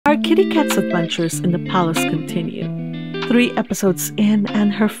Our kitty cat's adventures in the palace continue. 3 episodes in,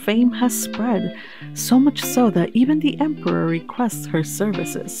 and her fame has spread, so much so that even the Emperor requests her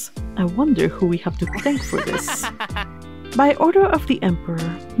services. I wonder who we have to thank for this. By order of the Emperor,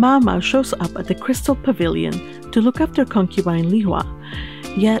 Maomao shows up at the Crystal Pavilion to look after concubine Lihua.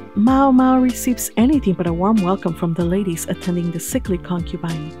 Yet, Maomao receives anything but a warm welcome from the ladies attending the sickly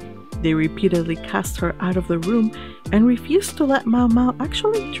concubine. They repeatedly cast her out of the room and refuse to let Maomao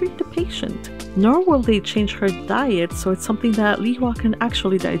actually treat the patient. Nor will they change her diet so it's something that Lihua can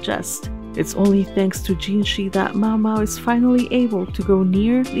actually digest. It's only thanks to Jinshi that Maomao is finally able to go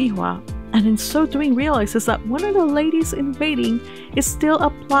near Lihua, and in so doing realizes that one of the ladies in waiting is still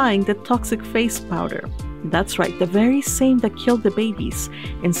applying the toxic face powder. That's right, the very same that killed the babies,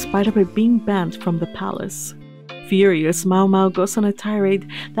 in spite of it being banned from the palace. Furious, Maomao goes on a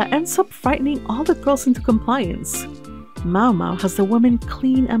tirade that ends up frightening all the girls into compliance. Maomao has the women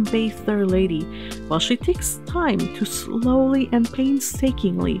clean and bathe their lady, while she takes time to slowly and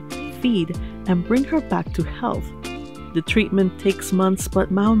painstakingly feed and bring her back to health. The treatment takes months,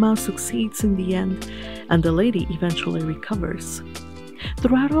 but Maomao succeeds in the end, and the lady eventually recovers.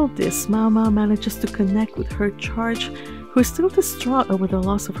 Throughout all this, Maomao manages to connect with her charge, who is still distraught over the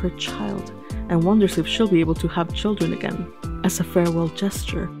loss of her child, and wonders if she'll be able to have children again. As a farewell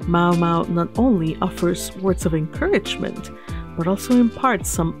gesture, Maomao not only offers words of encouragement, but also imparts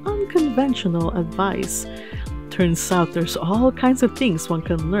some unconventional advice. Turns out there's all kinds of things one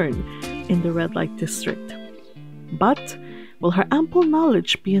can learn in the red light district. But will her ample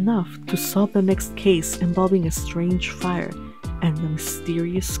knowledge be enough to solve the next case involving a strange fire and a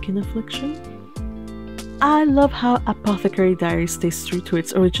mysterious skin affliction? I love how Apothecary Diaries stays true to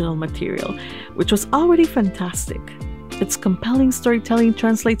its original material, which was already fantastic. Its compelling storytelling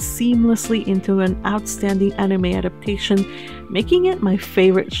translates seamlessly into an outstanding anime adaptation, making it my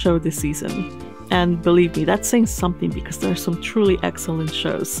favorite show this season. And believe me, that's saying something because there are some truly excellent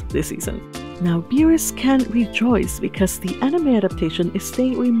shows this season. Now, viewers can rejoice because the anime adaptation is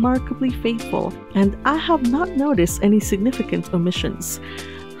staying remarkably faithful, and I have not noticed any significant omissions.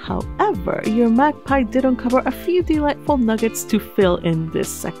 However, your magpie did uncover a few delightful nuggets to fill in this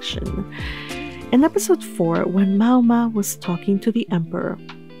section. In episode 4, when Maomao was talking to the Emperor,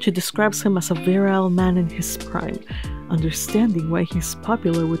 she describes him as a virile man in his prime, understanding why he's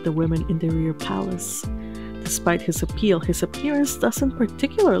popular with the women in the rear palace. Despite his appeal, his appearance doesn't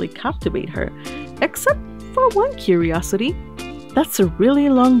particularly captivate her, except for one curiosity. That's a really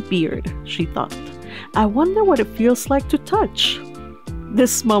long beard, she thought. I wonder what it feels like to touch.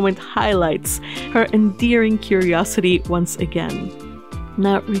 This moment highlights her endearing curiosity once again.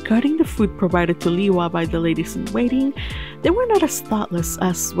 Now, regarding the food provided to Lihua by the ladies in waiting, they were not as thoughtless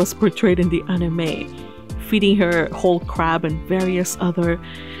as was portrayed in the anime, feeding her whole crab and various other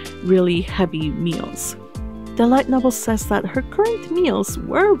really heavy meals. The light novel says that her current meals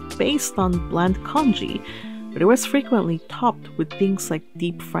were based on bland congee, but it was frequently topped with things like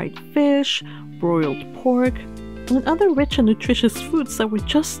deep-fried fish, broiled pork, and other rich and nutritious foods that were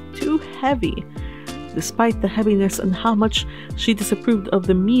just too heavy. Despite the heaviness and how much she disapproved of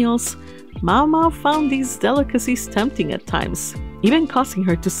the meals, Maomao found these delicacies tempting at times, even causing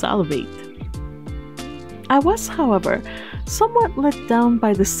her to salivate. I was, however, somewhat let down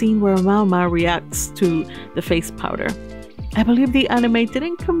by the scene where Maomao reacts to the face powder. I believe the anime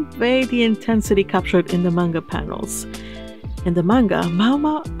didn't convey the intensity captured in the manga panels. In the manga,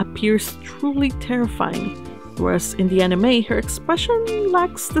 Maomao appears truly terrifying, whereas in the anime, her expression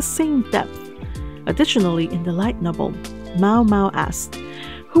lacks the same depth. Additionally, in the light novel, Maomao asked,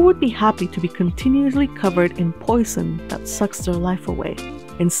 who would be happy to be continuously covered in poison that sucks their life away,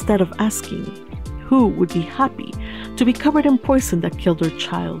 instead of asking, who would be happy to be covered in poison that killed their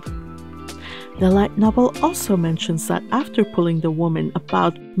child? The light novel also mentions that after pulling the woman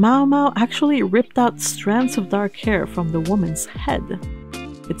about, Maomao actually ripped out strands of dark hair from the woman's head.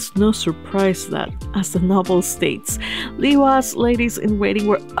 It's no surprise that, as the novel states, Lihua's ladies in waiting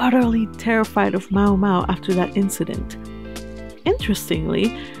were utterly terrified of Maomao after that incident.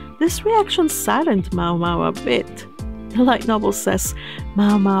 Interestingly, this reaction saddened Maomao a bit. The light novel says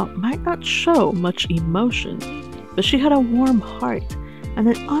Maomao might not show much emotion, but she had a warm heart, and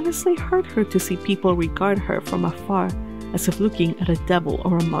it honestly hurt her to see people regard her from afar as if looking at a devil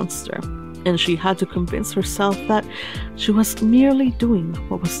or a monster. And she had to convince herself that she was merely doing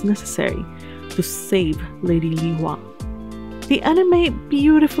what was necessary to save Lady Lihua. The anime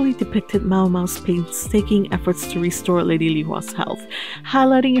beautifully depicted Maomao's painstaking efforts to restore Lady Lihua's health,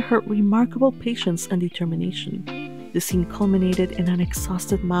 highlighting her remarkable patience and determination. The scene culminated in an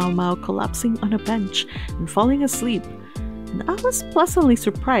exhausted Maomao collapsing on a bench and falling asleep, and I was pleasantly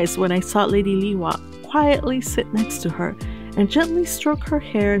surprised when I saw Lady Liwa quietly sit next to her and gently stroke her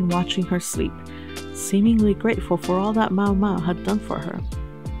hair and watching her sleep, seemingly grateful for all that Maomao had done for her.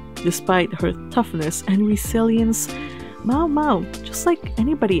 Despite her toughness and resilience, Maomao, just like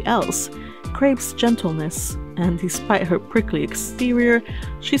anybody else, craves gentleness, and despite her prickly exterior,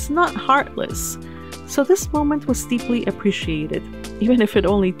 she's not heartless. So this moment was deeply appreciated, even if it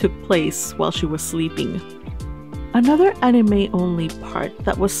only took place while she was sleeping. Another anime-only part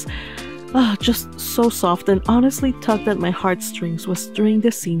that was just so soft and honestly tugged at my heartstrings was during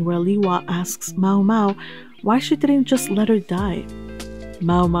the scene where Liwa asks Maomao why she didn't just let her die.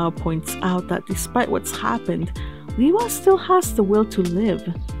 Maomao points out that despite what's happened, Liwa still has the will to live,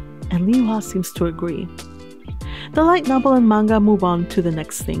 and Liwa seems to agree. The light novel and manga move on to the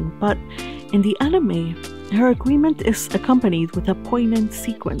next thing, but in the anime, her agreement is accompanied with a poignant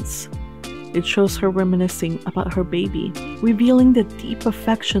sequence. It shows her reminiscing about her baby, revealing the deep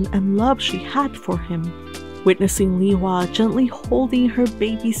affection and love she had for him. Witnessing Liwa gently holding her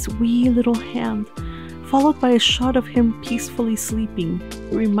baby's wee little hand, followed by a shot of him peacefully sleeping,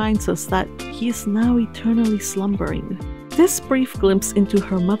 reminds us that he is now eternally slumbering. This brief glimpse into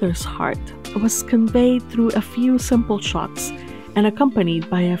her mother's heart was conveyed through a few simple shots and accompanied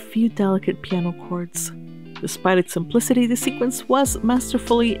by a few delicate piano chords. Despite its simplicity, the sequence was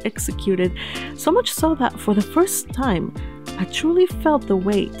masterfully executed, so much so that for the first time, I truly felt the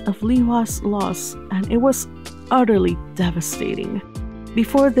weight of Liwa's loss, and it was utterly devastating.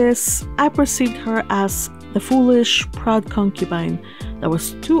 Before this, I perceived her as the foolish, proud concubine that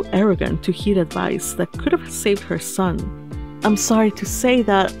was too arrogant to heed advice that could have saved her son. I'm sorry to say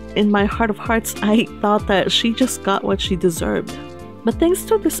that in my heart of hearts, I thought that she just got what she deserved. But thanks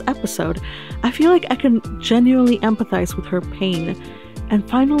to this episode, I feel like I can genuinely empathize with her pain and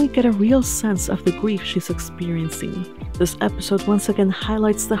finally get a real sense of the grief she's experiencing. This episode once again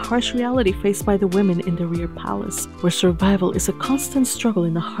highlights the harsh reality faced by the women in the rear palace, where survival is a constant struggle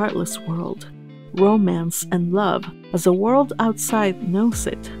in a heartless world. Romance and love, as the world outside knows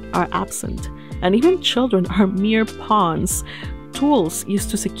it, are absent, and even children are mere pawns, tools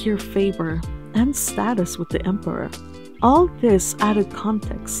used to secure favor and status with the emperor. All this added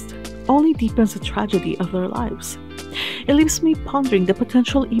context only deepens the tragedy of their lives. It leaves me pondering the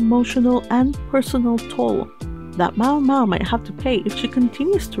potential emotional and personal toll that Maomao might have to pay if she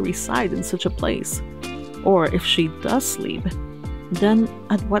continues to reside in such a place. Or if she does leave, then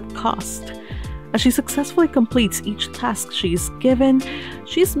at what cost? As she successfully completes each task she is given,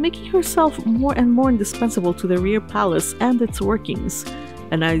 she is making herself more and more indispensable to the rear palace and its workings,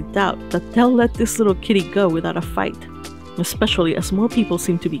 and I doubt that they'll let this little kitty go without a fight, especially as more people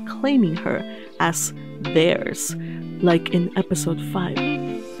seem to be claiming her as theirs, like in episode 5.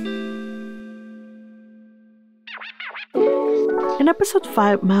 In episode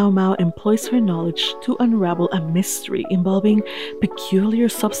 5, Maomao employs her knowledge to unravel a mystery involving peculiar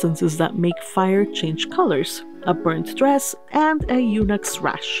substances that make fire change colors, a burnt dress, and a eunuch's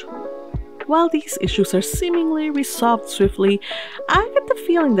rash. While these issues are seemingly resolved swiftly, I get the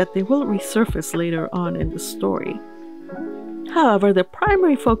feeling that they will resurface later on in the story. However, the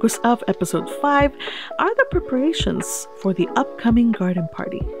primary focus of episode 5 are the preparations for the upcoming garden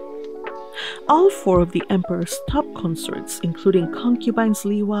party. All 4 of the emperor's top consorts, including concubines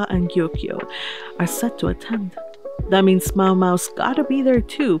Liwa and Gyokyo, are set to attend. That means Maomao's gotta be there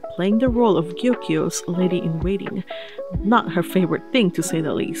too, playing the role of Gyokyo's lady-in-waiting. Not her favorite thing, to say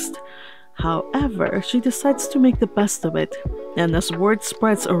the least. However, she decides to make the best of it, and as word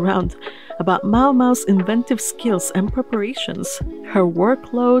spreads around about Maomao's inventive skills and preparations, her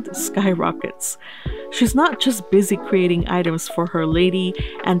workload skyrockets. She's not just busy creating items for her lady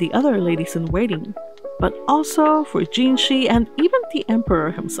and the other ladies-in-waiting, but also for Jinshi and even the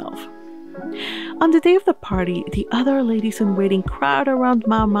emperor himself. On the day of the party, the other ladies-in-waiting crowd around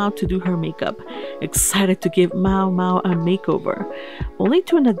Maomao to do her makeup, excited to give Maomao a makeover, only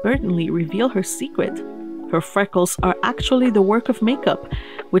to inadvertently reveal her secret. Her freckles are actually the work of makeup,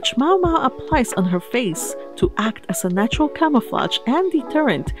 which Maomao applies on her face to act as a natural camouflage and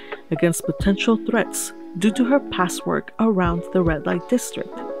deterrent against potential threats due to her past work around the red light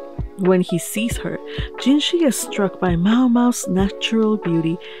district. When he sees her, Jinshi is struck by Maomao's natural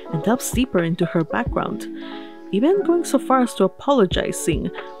beauty and delves deeper into her background, even going so far as to apologizing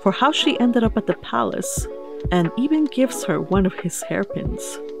for how she ended up at the palace, and even gives her one of his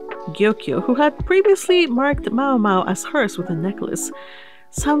hairpins. Gyokyo, who had previously marked Maomao as hers with a necklace,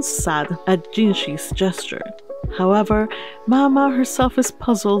 sounds sad at Jinshi's gesture. However, Maomao herself is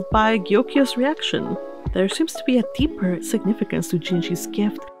puzzled by Gyokyo's reaction. There seems to be a deeper significance to Jinshi's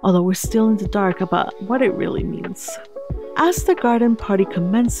gift, although we're still in the dark about what it really means. As the garden party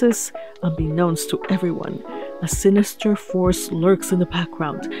commences, unbeknownst to everyone, a sinister force lurks in the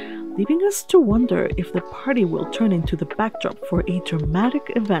background, leaving us to wonder if the party will turn into the backdrop for a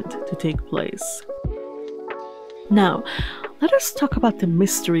dramatic event to take place. Now, let us talk about the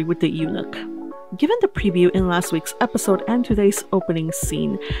mystery with the eunuch. Given the preview in last week's episode and today's opening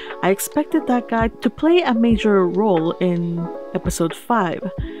scene, I expected that guy to play a major role in episode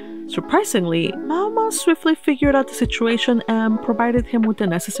 5. Surprisingly, Maomao swiftly figured out the situation and provided him with the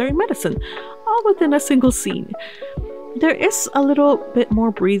necessary medicine, all within a single scene. There is a little bit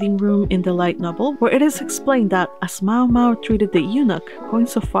more breathing room in the light novel, where it is explained that as Maomao treated the eunuch, going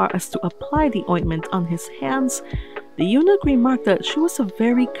so far as to apply the ointment on his hands, the eunuch remarked that she was a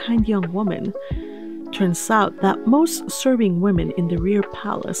very kind young woman. Turns out that most serving women in the rear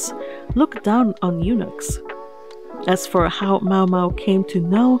palace look down on eunuchs. As for how Maomao came to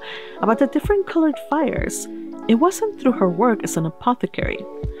know about the different colored fires, it wasn't through her work as an apothecary.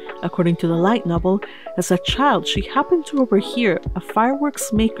 According to the light novel, as a child she happened to overhear a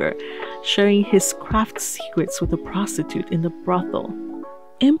fireworks maker sharing his craft secrets with a prostitute in the brothel.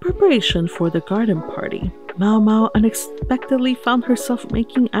 In preparation for the garden party, Maomao unexpectedly found herself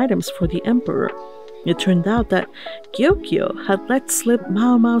making items for the emperor. It turned out that Gyokyo had let slip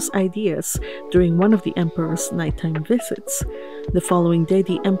Maomao's ideas during one of the emperor's nighttime visits. The following day,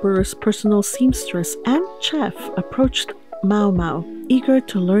 the emperor's personal seamstress and chef approached Maomao, eager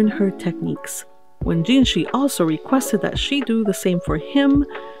to learn her techniques. When Jinshi also requested that she do the same for him,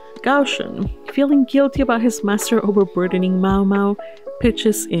 Gaoshen, feeling guilty about his master overburdening Maomao,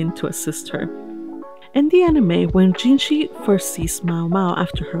 pitches in to assist her. In the anime, when Jinshi first sees Maomao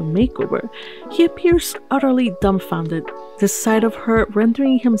after her makeover, he appears utterly dumbfounded, the sight of her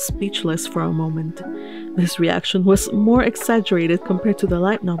rendering him speechless for a moment. This reaction was more exaggerated compared to the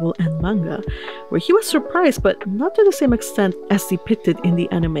light novel and manga, where he was surprised but not to the same extent as depicted in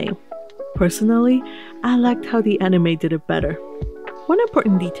the anime. Personally, I liked how the anime did it better. One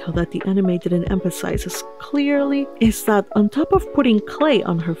important detail that the anime didn't emphasize as clearly is that on top of putting clay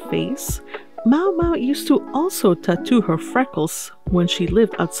on her face, Maomao used to also tattoo her freckles when she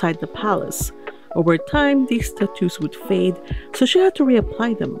lived outside the palace. Over time, these tattoos would fade, so she had to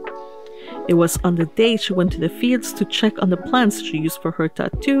reapply them. It was on the day she went to the fields to check on the plants she used for her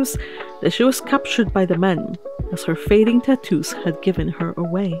tattoos that she was captured by the men, as her fading tattoos had given her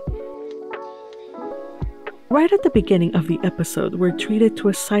away. Right at the beginning of the episode, we're treated to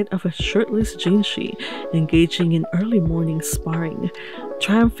a sight of a shirtless Jinshi engaging in early morning sparring,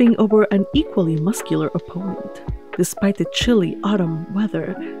 triumphing over an equally muscular opponent. Despite the chilly autumn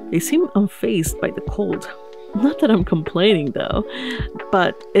weather, they seem unfazed by the cold. Not that I'm complaining though,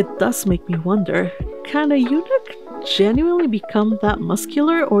 but it does make me wonder, can a eunuch genuinely become that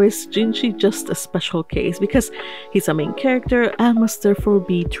muscular, or is Jinshi just a special case because he's a main character and must therefore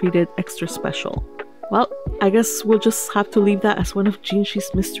be treated extra special? Well, I guess we'll just have to leave that as one of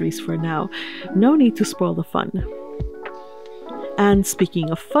Jinshi's mysteries for now. No need to spoil the fun. And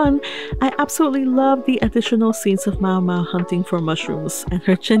speaking of fun, I absolutely love the additional scenes of Maomao hunting for mushrooms and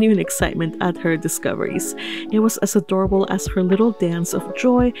her genuine excitement at her discoveries. It was as adorable as her little dance of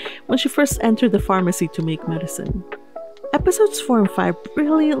joy when she first entered the pharmacy to make medicine. Episodes 4 and 5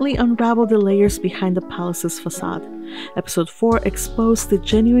 brilliantly unravel the layers behind the palace's facade. Episode 4 exposed the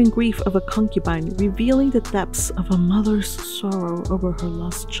genuine grief of a concubine, revealing the depths of a mother's sorrow over her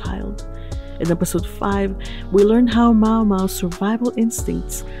lost child. In episode 5, we learn how Maomao's survival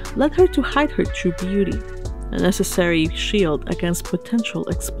instincts led her to hide her true beauty, a necessary shield against potential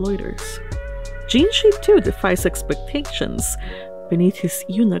exploiters. Jinshi too defies expectations. Beneath his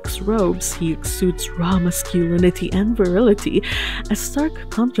eunuch's robes, he exudes raw masculinity and virility, a stark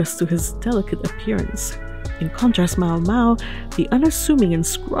contrast to his delicate appearance. In contrast, Maomao, the unassuming and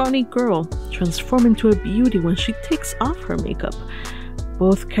scrawny girl, transforms into a beauty when she takes off her makeup.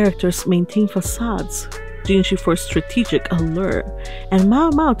 Both characters maintain facades, Jinshi for strategic allure, and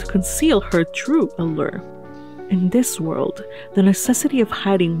Maomao to conceal her true allure. In this world, the necessity of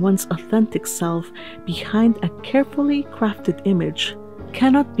hiding one's authentic self behind a carefully crafted image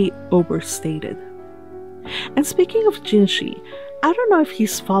cannot be overstated. And speaking of Jinshi, I don't know if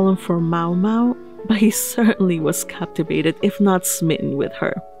he's fallen for Maomao, but he certainly was captivated, if not smitten with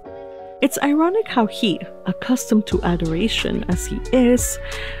her. It's ironic how he, accustomed to adoration as he is,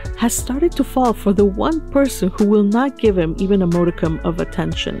 has started to fall for the one person who will not give him even a modicum of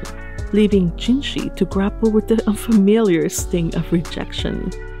attention, leaving Jinshi to grapple with the unfamiliar sting of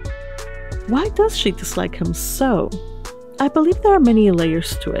rejection. Why does she dislike him so? I believe there are many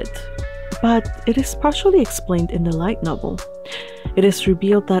layers to it, but it is partially explained in the light novel. It is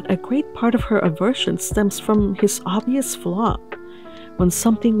revealed that a great part of her aversion stems from his obvious flaw. When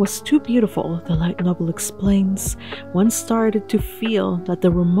something was too beautiful, the light novel explains, one started to feel that the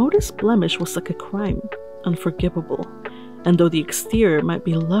remotest blemish was like a crime, unforgivable. And though the exterior might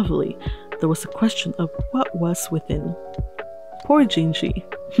be lovely, there was a question of what was within. Poor Jinshi.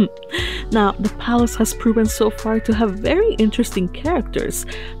 Now, the palace has proven so far to have very interesting characters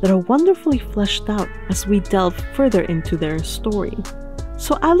that are wonderfully fleshed out as we delve further into their story.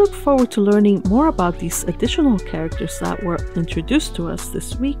 So I look forward to learning more about these additional characters that were introduced to us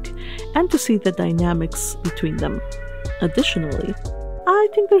this week and to see the dynamics between them. Additionally, I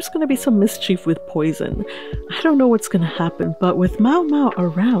think there's going to be some mischief with poison. I don't know what's going to happen, but with Maomao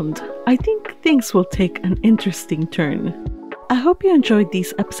around, I think things will take an interesting turn. I hope you enjoyed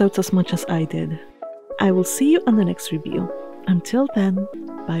these episodes as much as I did. I will see you on the next review. Until then,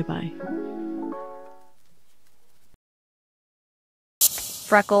 bye bye.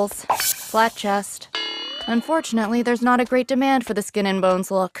 Freckles, flat chest. Unfortunately, there's not a great demand for the skin and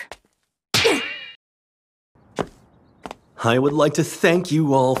bones look. I would like to thank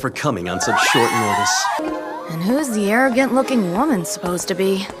you all for coming on such short notice. And who's the arrogant-looking woman supposed to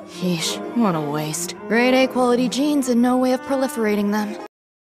be? Yeesh, what a waste. Grade A quality genes and no way of proliferating them.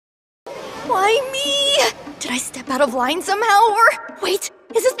 Why me? Did I step out of line somehow, or... Wait,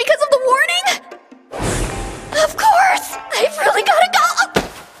 is this because of the warning? Of course! I've really gotta go!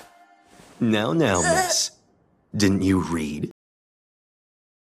 Now, miss. Didn't you read?